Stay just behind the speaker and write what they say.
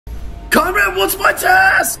Conrad, what's my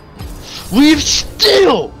task? We've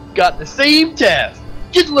still got the same task.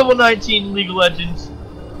 Get to level 19 in League of Legends,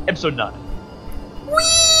 episode 9.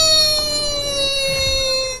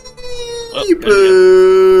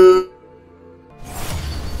 Boo.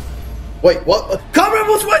 Wait, what? Conrad,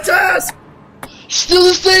 what's my task? Still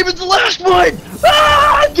the same as the last one!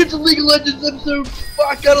 Ah! Get to League of Legends episode.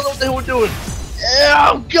 Fuck, I don't know what the hell we're doing.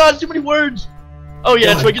 Oh god, too many words. Oh yeah,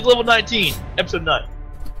 that's right, get to level 19, episode 9.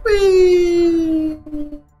 Whee!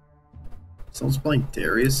 Someone's playing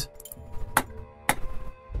Darius.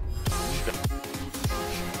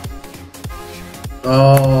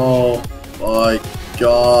 Oh my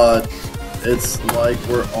god. It's like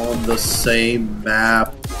we're on the same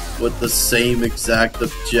map with the same exact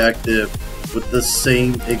objective, with the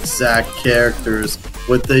same exact characters,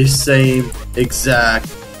 with the same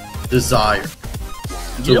exact desire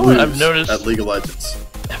to know what lose I've noticed? at League of Legends.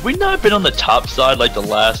 Have we not been on the top side like the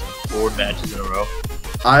last 4 matches in a row?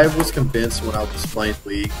 I was convinced when I was playing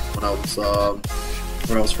League, when I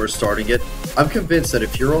was first starting it, I'm convinced that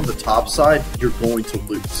if you're on the top side, you're going to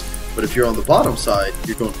lose. But if you're on the bottom side,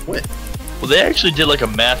 you're going to win. Well, they actually did like a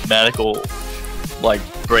mathematical like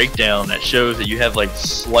breakdown that shows that you have like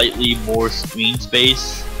slightly more screen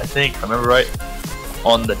space, I think, if I remember right,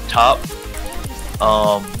 on the top.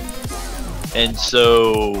 And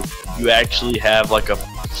so you actually have like a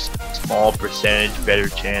small percentage better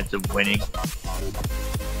chance of winning.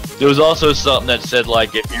 There was also something that said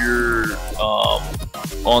like if you're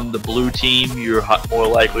on the blue team, you're more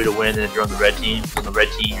likely to win than if you're on the red team. On the red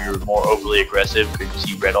team, you're more overly aggressive because you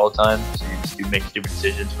see red all the time, so you just do make stupid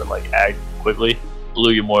decisions but like act quickly.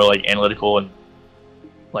 Blue, you're more like analytical and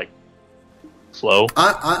like slow.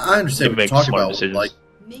 I understand what you're talking about. Decisions. Like,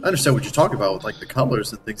 I understand what you're talking about with like the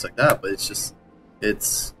colors and things like that, but it's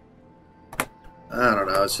I don't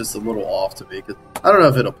know. It's just a little off to me. Cause I don't know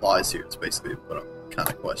if it applies here. It's basically what I'm kind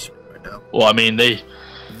of questioning right now. Well, I mean, this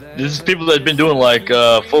is people that have been doing like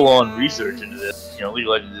full-on research into this. You know, League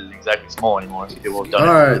of Legends isn't exactly small anymore. So people have done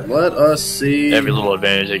Alright, let us see. every little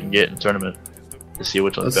advantage they can get in the tournament to see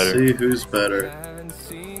which one's better. Let's see who's better,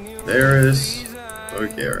 Varus or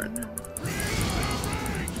Garen.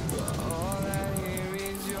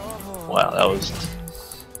 Wow, that was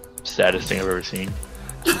the saddest thing I've ever seen.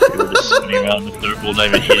 People just spinning around in the circle, not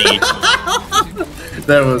even hitting each other.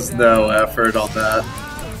 There was no effort on that.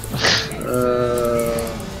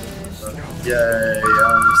 Yay,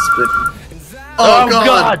 I'm spitting. Oh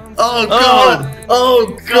god! Oh god!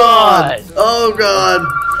 Oh god! Oh god!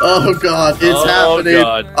 Oh god! It's happening!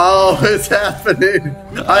 God. Oh, it's happening!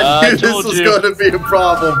 I knew this was going to be a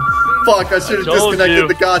problem. Fuck! I should have disconnected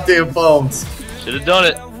the goddamn phones. Should have done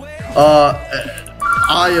it.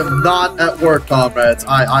 I am not at work, comrades.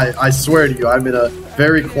 I swear to you, I'm in a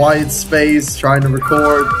very quiet space trying to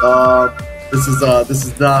record. This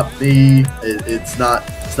is not me. It's not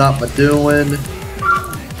my doing.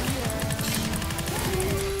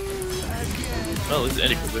 Well, this is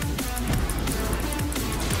Eddie quickly.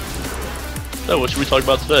 So, what should we talk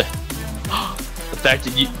about today? The fact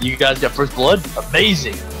that you guys got first blood?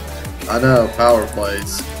 Amazing! I know, power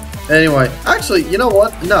plays. Anyway, actually, you know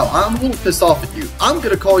what? No, I'm a little pissed off at you. I'm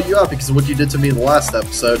going to call you out because of what you did to me in the last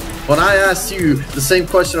episode when I asked you the same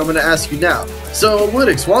question I'm going to ask you now. So,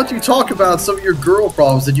 Linux, why don't you talk about some of your girl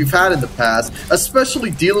problems that you've had in the past,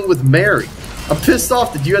 especially dealing with Mary? I'm pissed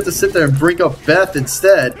off that you had to sit there and bring up Beth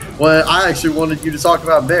instead when I actually wanted you to talk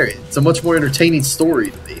about Mary. It's a much more entertaining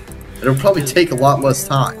story to me. It'll probably take a lot less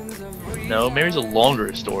time. No, Mary's a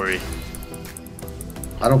longer story.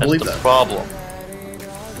 I don't believe That's that. the problem.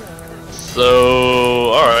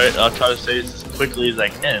 So, alright, I'll try to say this as quickly as I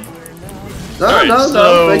can.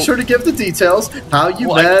 No. Make sure to give the details, how you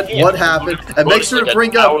met, what happened, and make sure to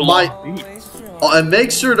bring up and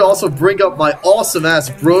make sure to also bring up my awesome ass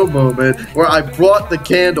bro moment where I brought the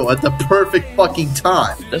candle at the perfect fucking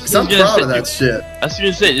time. Because I'm proud of that shit. I was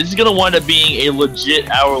gonna say, this is gonna wind up being a legit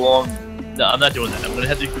hour-long. No, I'm not doing that. I'm gonna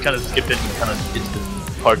have to kind of skip it and kind of get to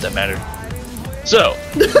the parts that matter. So,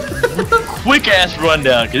 quick ass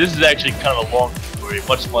rundown, because this is actually kind of a long story,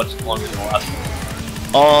 much longer than the last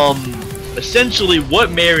one. Essentially, what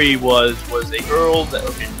Mary was a girl that,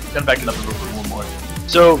 okay, kind of backing up a little bit one more.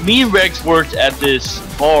 So, me and Rex worked at this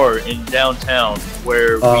bar in downtown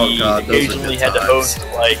where we occasionally had to host,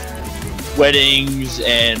 like, weddings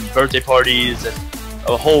and birthday parties and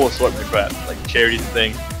a whole assortment of crap, like charities and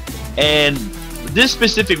things. And this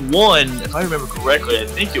specific one, if I remember correctly, I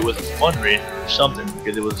think it was a fundraiser or something,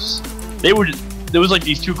 because there was like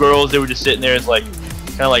these two girls, they were just sitting there as like,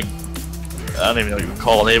 kind of like I don't even know what you would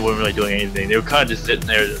call them. They weren't really doing anything. They were kind of just sitting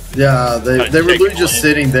there. Yeah, they were literally just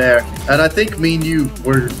sitting there. And I think me and you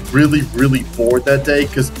were really, really bored that day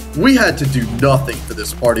because we had to do nothing for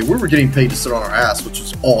this party. We were getting paid to sit on our ass, which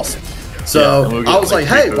was awesome. So I was like,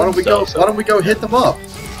 hey, why don't we go hit them up?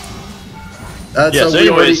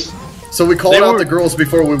 So we called out the girls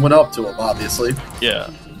before we went up to them, obviously. Yeah.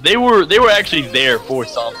 They were actually there for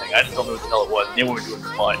something. I just don't know what the hell it was. They weren't doing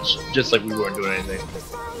much, just like we weren't doing anything.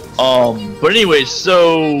 But anyways,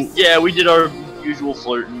 so yeah, we did our usual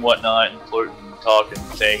flirt and whatnot, and flirt and talk and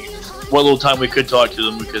saying what little time we could talk to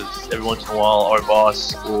them, because every once in a while our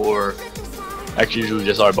boss, or actually usually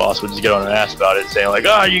just our boss, would just get on our ass about it, saying like,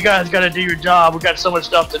 "Oh, you guys got to do your job. We got so much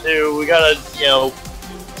stuff to do. We gotta, you know,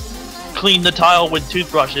 clean the tile with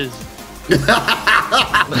toothbrushes."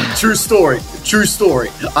 True story. True story.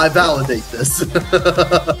 I validate this.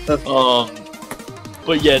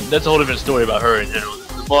 But yeah, that's a whole different story about her in general.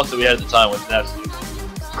 The boss that we had at the time was an absolute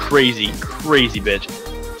crazy, crazy bitch.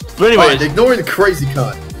 But anyways, right, ignoring the crazy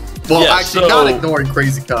cunt. Well, yeah, actually, not ignoring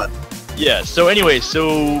crazy cunt. Yeah. So anyway,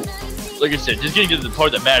 so like I said, just getting to the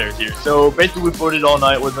part that matters here. So basically, we flirted all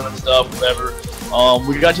night with them and stuff, whatever.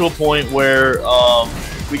 We got to a point where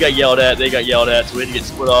we got yelled at, they got yelled at, so we had to get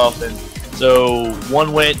split off. And so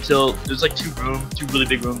one went till there's like two really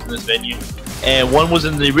big rooms in this venue, and one was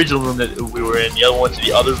in the original room that we were in. The other one went to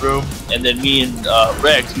the other room, and then me and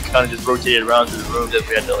Rex, we kind of just rotated around through the rooms as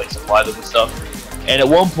we had to like supply them with stuff. And at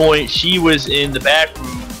one point, she was in the back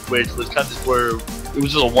room, which was kind of just where it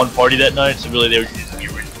was just a one party that night. So really, they were using the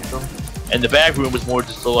original room, and the back room was more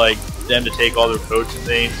just for like them to take all their coats and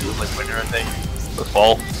things. It was like winter, I think, or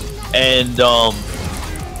fall, and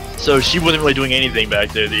so she wasn't really doing anything back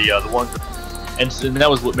there. The one. And that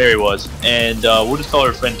was what Mary was, and we'll just call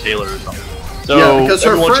her friend Taylor or something. So yeah, because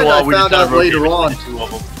her friend I found out later on.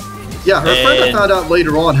 Yeah, her friend I found out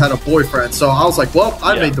later on had a boyfriend, so I was like, well,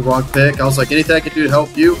 I made the wrong pick. I was like, anything I could do to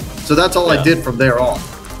help you? So that's all I did from there on.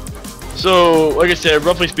 So, like I said,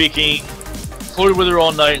 roughly speaking, flirted with her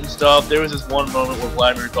all night and stuff. There was this one moment where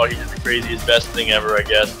Vladimir thought he did the craziest, best thing ever, I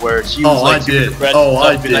guess, where she was like super depressed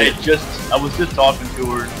and stuff, and I was just talking to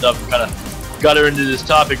her and stuff, and kind of got her into this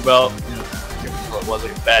topic about, it was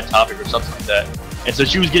like a bad topic or something like that, and so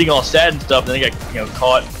she was getting all sad and stuff. And then I got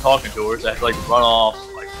caught talking to her, so I had to like run off,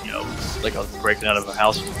 like like I was breaking out of a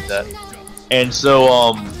house or something like that. And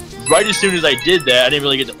so right as soon as I did that, I didn't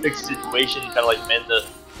really get to fix the situation, kind of like mend the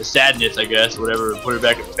sadness, I guess, or whatever, put her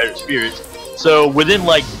back in better spirits. So within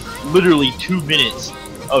like literally 2 minutes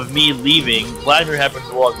of me leaving, Vladimir happens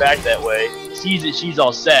to walk back that way, sees that she's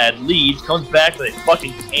all sad, leaves, comes back with a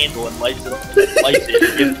fucking candle and lights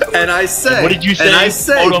it. And I say, what did you say? And I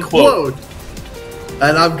say, quote,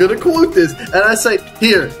 and I'm gonna quote this, and I say,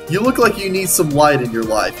 here, you look like you need some light in your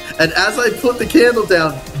life. And as I put the candle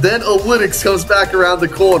down, then Olynyx comes back around the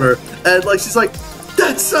corner, and like she's like,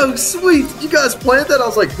 that's so sweet. You guys planned that? I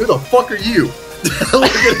was like, who the fuck are you?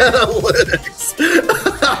 Looking at Olynyx.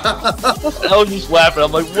 I was just laughing.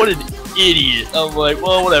 I'm like, what an idiot. I'm like,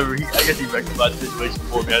 well, whatever. I guess he rectified the situation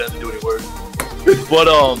for me. I didn't have to do any work. But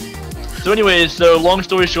so anyways, so long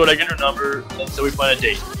story short, I get her number, and so we plan a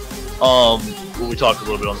date. We talked a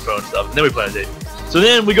little bit on the phone and stuff, and then we plan a date. So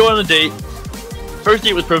then we go on a date. First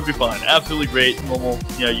date was perfectly fine, absolutely great, normal.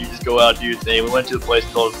 You just go out, do your thing. We went to a place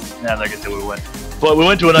called, I'm not gonna say where we went, but we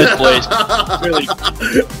went to a nice place.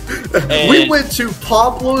 We went to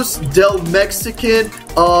Pablo's Del Mexican,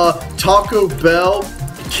 Taco Bell,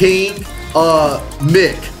 King,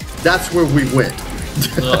 Mick. That's where we went.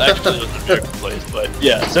 Well, actually, it was a different place, but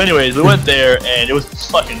yeah. So, anyways, we went there, and it was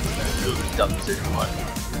fucking expensive. It was a dumb decision.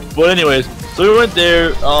 But anyways, so we went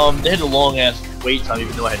there. They had a long ass wait time,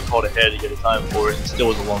 even though I had called ahead to get a time for it. It still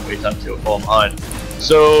was a long wait time to fall behind.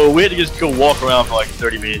 So we had to just go walk around for like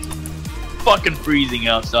 30 minutes. Fucking freezing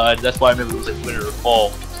outside. That's why I remember it was like winter or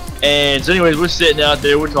fall. And so, anyways, we're sitting out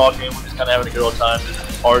there, we're talking, we're just kind of having a good old time. There's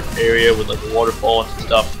a park area with like a waterfall and some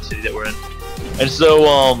stuff in the city that we're in. And so,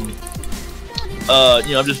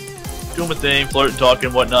 I'm just doing my thing, flirting,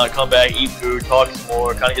 talking, whatnot. Come back, eat food, talk some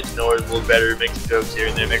more, kind of get to know her a little better, make some jokes here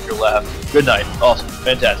and there, make her laugh. Good night, awesome,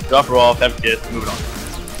 fantastic. Drop her off, have a kid, moving on.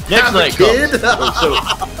 Next night comes.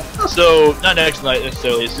 So not next night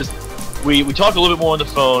necessarily. It's just we talk a little bit more on the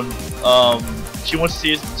phone. She wants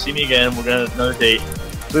to see me again. We're gonna another date.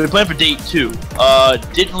 So we planned for date 2.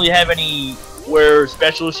 Didn't really have anywhere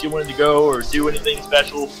special she wanted to go or do anything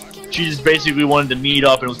special. She just basically wanted to meet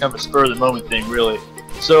up, and it was kind of a spur of the moment thing, really.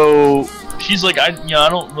 So she's like, I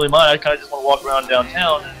don't really mind. I kind of just want to walk around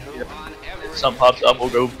downtown, and if something pops up, we'll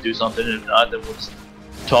go do something, and if not, then we'll just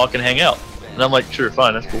talk and hang out. And I'm like, sure,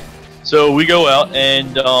 fine, that's cool. So we go out,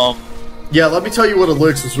 and yeah, let me tell you what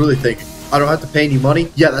Olynyx was really thinking. I don't have to pay any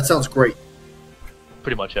money? Yeah, that sounds great.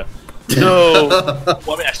 Pretty much, yeah. So,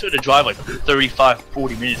 well, I mean, I still had to drive like 35,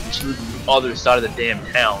 40 minutes, and she lived on the other side of the damn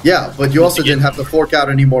town. Yeah, but you also didn't have to fork out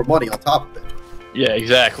any more money on top of it. Yeah,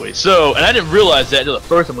 exactly. So, and I didn't realize that until the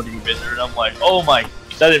first time I went to visit her, and I'm like, oh my,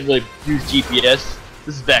 because I didn't really use GPS.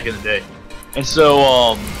 This is back in the day. And so,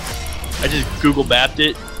 I just Google mapped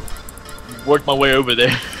it, worked my way over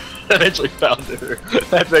there, eventually found her.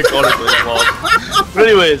 After I called her for this long. But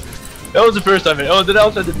anyways, that was the first time. Oh, then I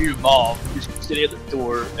also had to meet her mom. She was sitting at the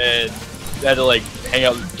door, and I had to like hang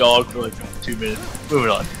out with her dog for like 2 minutes.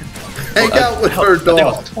 Moving on. Hang out with her dog. I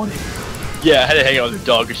was 20. Yeah, I had to hang out with her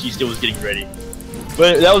dog because she still was getting ready.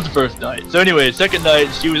 But that was the first night. So anyway, second night,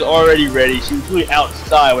 she was already ready. She was really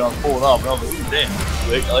outside when I was pulling up, and I was like, ooh, damn,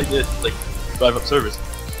 quick. I like this, like, drive up service.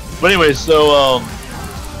 But anyway, so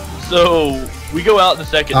we go out the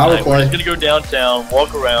second night. We're just gonna go downtown,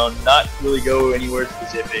 walk around, not really go anywhere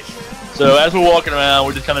specific. So as we're walking around,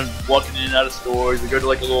 we're just kind of walking in and out of stores. We go to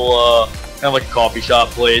like a little, kind of like a coffee shop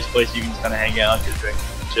place you can just kind of hang out, get a drink,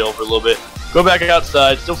 chill for a little bit. Go back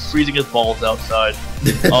outside, still freezing as balls outside.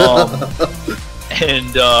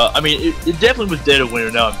 And I mean, it definitely was dead of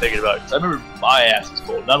winter now I'm thinking about it. 'Cause I remember my ass was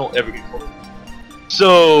cold, and I don't ever get cold.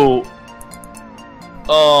 So,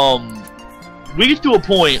 we get to a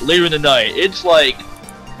point later in the night. It's like,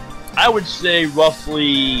 I would say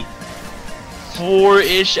roughly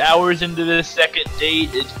 4-ish hours into the second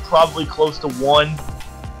date. It's probably close to 1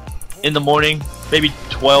 in the morning, maybe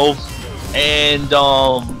 12. And,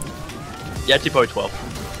 yeah, I'd say probably 12.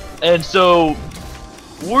 And so,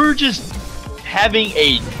 we're just having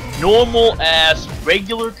a normal-ass,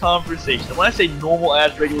 regular conversation. When I say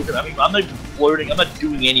normal-ass, regular, I mean, I'm not even flirting. I'm not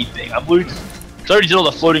doing anything. I'm literally just... I already did all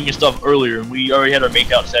the flirting and stuff earlier, and we already had our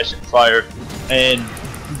make-out session prior. And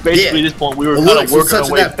basically, at this point, we were kind of working our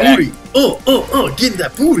way back. Booty. Getting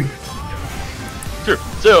that booty. Sure.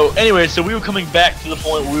 So, anyway, so we were coming back to the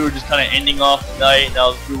point where we were just kind of ending off the night.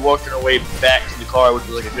 And we were working our way back to the car, which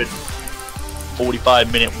was like a good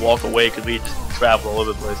 45-minute walk away because we had just traveled all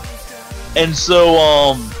over the place. And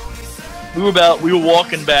so, we were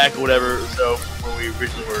walking back or whatever, so where we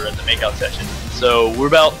originally were at the makeout session. So we're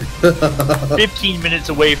about 15 minutes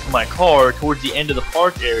away from my car towards the end of the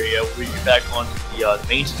park area where we get back onto the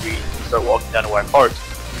main street and start walking down to where I parked.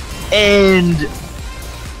 And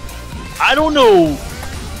I don't know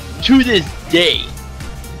to this day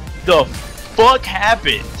the fuck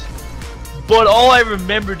happened, but all I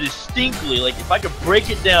remember distinctly, like if I could break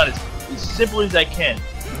it down as simply as I can,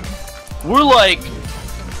 we're like,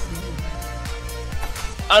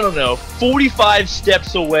 I don't know, 45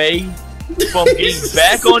 steps away from getting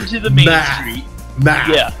back onto the main street.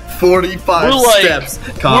 Yeah. 45 steps,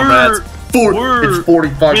 comrades. It's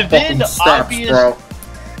 45 fucking steps, bro.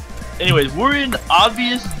 Anyways, we're in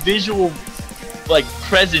obvious visual, like,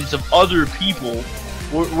 presence of other people.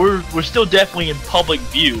 We're still definitely in public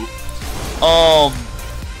view.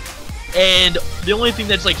 And the only thing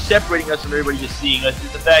that's, like, separating us from everybody just seeing us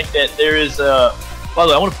is the fact that there is a... By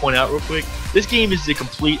the way, I want to point out real quick, this game is the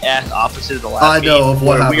complete ass opposite of the last game. I know of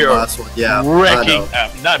what happened last one. Yeah, wrecking.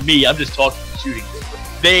 Not me. I'm just talking shooting.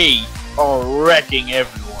 They are wrecking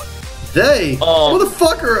everyone. They?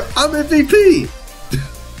 Motherfucker! I'm MVP.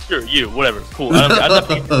 Sure, you. Whatever. Cool. I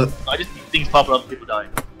just need things popping up, and people dying.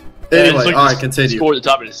 Anyway, all right, continue. Score at the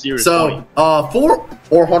top of the series. So,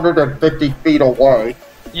 450 feet away.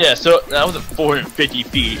 Yeah, so that wasn't 450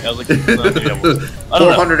 feet. I was like, I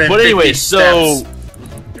don't know. But anyway, so. Steps.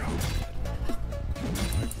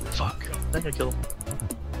 Fuck. Am I gonna kill him?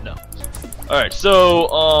 No. Alright, so,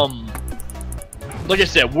 like I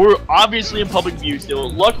said, we're obviously in public view still.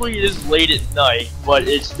 Luckily, it is late at night, but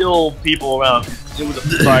it's still people around. It was a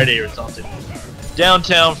Friday or something.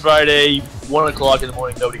 Downtown Friday, 1 o'clock in the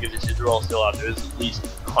morning, nobody gives a shit. They're all still out there. There's at least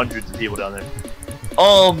hundreds of people down there.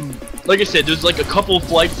 Like I said, there's like a couple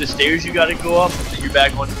flights of stairs you gotta go up, and you're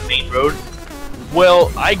back onto the main road.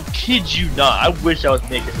 Well, I kid you not, I wish I was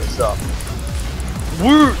making this up.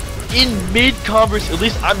 We're in mid-conversation, at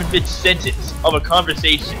least I'm in mid-sentence of a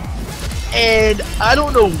conversation, and I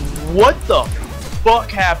don't know what the fuck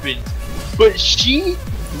happened, but she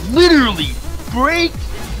literally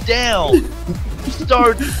breaks down,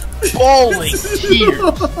 starts bawling tears,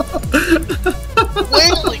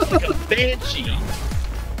 wailing like a banshee,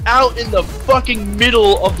 out in the fucking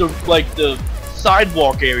middle of the, like, the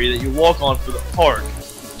sidewalk area that you walk on for the park,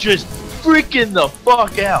 just freaking the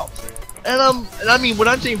fuck out. And I mean, when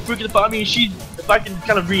I'm saying freaking the fuck, I mean, if I can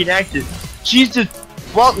kind of reenact it, she's just,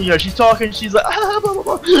 well, you know, she's talking, she's like, blah, blah,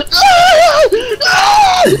 blah. Like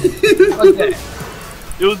that.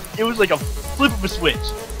 It was like a flip of a switch.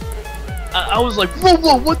 I was like,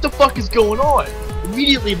 whoa, what the fuck is going on?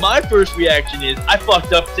 Immediately, my first reaction is, I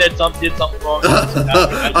fucked up, said something, did something wrong.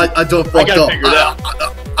 I don't fucked gotta up. figure it out.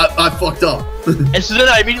 I fucked up. And so then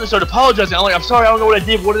I immediately started apologizing. I'm like, I'm sorry, I don't know what I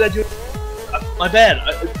did. What did I do? My bad.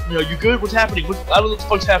 You know, you good? What's happening? I don't know what the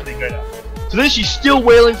fuck's happening right now. So then she's still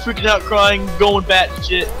wailing, freaking out, crying, going bat and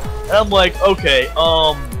shit. And I'm like, okay,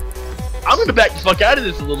 I'm gonna back the fuck out of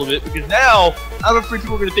this a little bit because now I'm afraid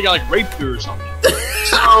people are gonna think I like raped her or something.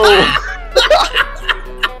 So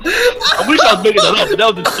I wish I was making that up, but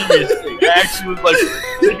that was a serious thing. I actually was like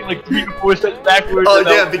taking like 3 to 4 steps backwards. Oh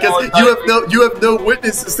yeah, because you have no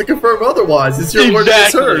witnesses to confirm otherwise. It's your word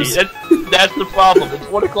against hers. That's the problem. It's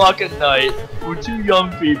 1 o'clock at night. We're 2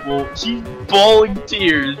 young people. She's bawling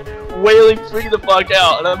tears, wailing, freaking the fuck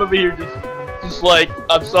out, and I'm over here just like,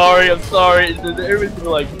 I'm sorry. And then everybody's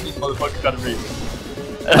like, this motherfucker got to rape me.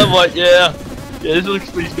 And I'm like, yeah, this looks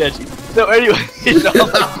pretty sketchy. So anyway, I'm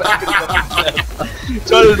like back in the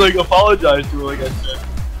trying to like apologize to her, like I said,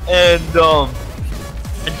 and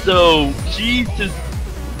so she's just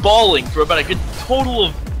bawling for about a good total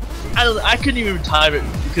of, I couldn't even time it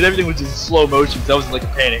because everything was just in slow motion. So I was in like a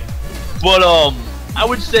panic. But I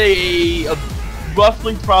would say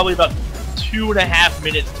roughly probably about 2.5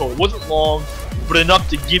 minutes total. It wasn't long, but enough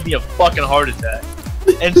to give me a fucking heart attack.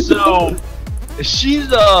 And so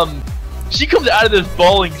she's she comes out of this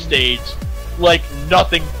bawling stage like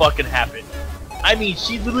nothing fucking happened. I mean,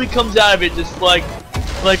 she literally comes out of it just like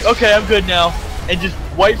okay, I'm good now, and just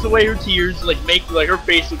wipes away her tears, like make like her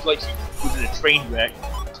face looks like she was in a train wreck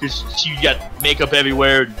because she got makeup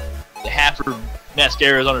everywhere, and half her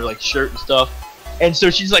mascara's on her like shirt and stuff, and so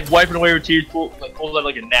she's like wiping away her tears, pulls out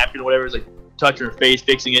like a napkin or whatever, is like touching her face,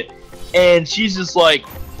 fixing it, and she's just like,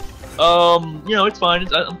 you know, it's fine,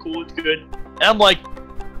 I'm cool, it's good, and I'm like,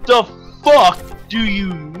 the fuck do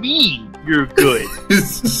you mean you're good?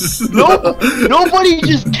 Nobody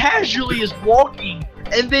just casually is walking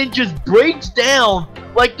and then just breaks down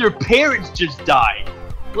like their parents just died.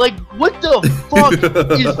 Like, what the fuck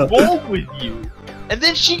is wrong with you? And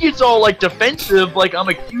then she gets all like defensive, like I'm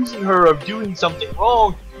accusing her of doing something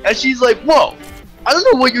wrong, and she's like, whoa, I don't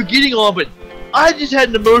know what you're getting on, but I just had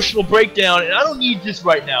an emotional breakdown and I don't need this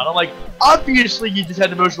right now. And I'm like, obviously you just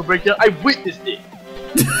had an emotional breakdown, I witnessed it.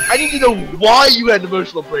 I need to know why you had an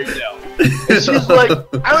emotional breakdown. And she's like,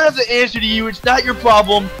 I don't have to answer to you, it's not your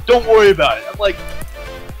problem, don't worry about it. I'm like,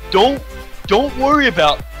 don't worry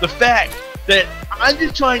about the fact that I'm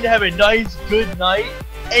just trying to have a nice, good night,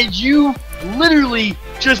 and you literally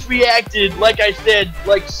just reacted, like I said,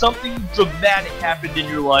 like something dramatic happened in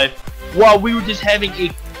your life while we were just having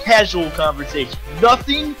a casual conversation.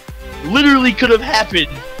 Nothing literally could have happened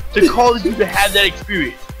to cause you to have that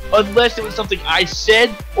experience. Unless it was something I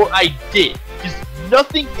said or I did. Because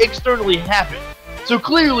nothing externally happened. So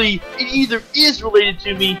clearly, it either is related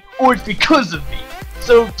to me or it's because of me.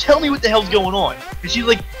 So tell me what the hell's going on. And she's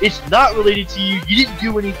like, it's not related to you, you didn't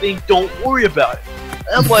do anything, don't worry about it.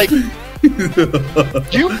 And I'm like, you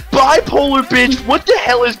bipolar bitch, what the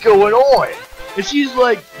hell is going on? And she's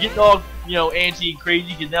like, getting all, you know, antsy and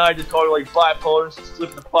crazy, because now I just called her like bipolar and she's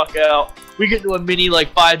flipping the fuck out. We get into a mini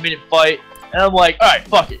like 5-minute fight. And I'm like, alright,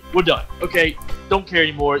 fuck it, we're done. Okay, don't care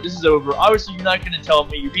anymore, this is over. Obviously, you're not going to tell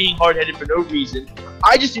me, you're being hard-headed for no reason.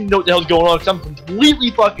 I just need to know what the hell's going on, because I'm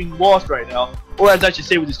completely fucking lost right now. Or as I should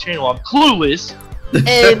say with this channel, I'm clueless.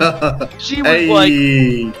 And she was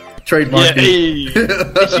like... Trademark. Yeah, hey.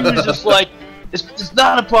 And she was just like, it's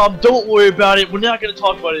not a problem, don't worry about it, we're not going to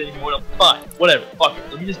talk about it anymore. And I'm fine, whatever, fuck it.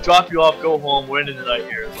 Let me just drop you off, go home, we're ending the night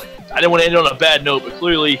here. Like, I didn't want to end it on a bad note, but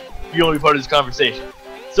clearly, you want to be part of this conversation.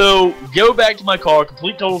 So, go back to my car,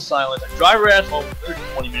 complete total silence. I drive her ass home for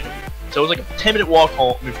 20 minutes. So it was like a 10-minute walk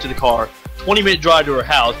home to the car, 20-minute drive to her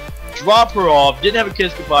house, drop her off, didn't have a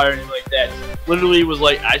kiss goodbye or anything like that. Literally was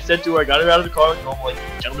like, I said to her, I got her out of the car, like,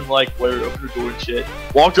 gentleman like, whatever, opened her door and shit.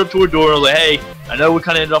 Walked up to her door and I was like, hey, I know we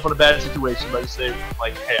kind of ended up in a bad situation, but I just say,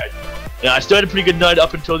 like, hey, I still had a pretty good night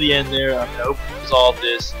up until the end there. I hope we resolve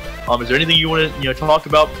this. Is there anything you want to, talk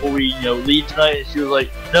about before we, leave tonight? And she was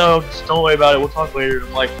like, no, just don't worry about it. We'll talk later. And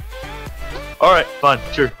I'm like, all right, fine,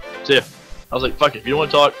 sure, see ya. I was like, fuck it. If you don't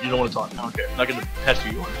want to talk, you don't want to talk. I don't care. I'm not gonna pester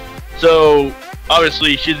you on it. So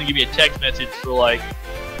obviously, she doesn't give me a text message for like,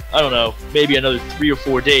 I don't know, maybe another 3 or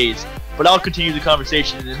 4 days. But I'll continue the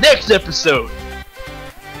conversation in the next episode.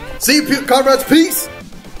 See you, comrades. Peace.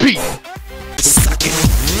 Peace.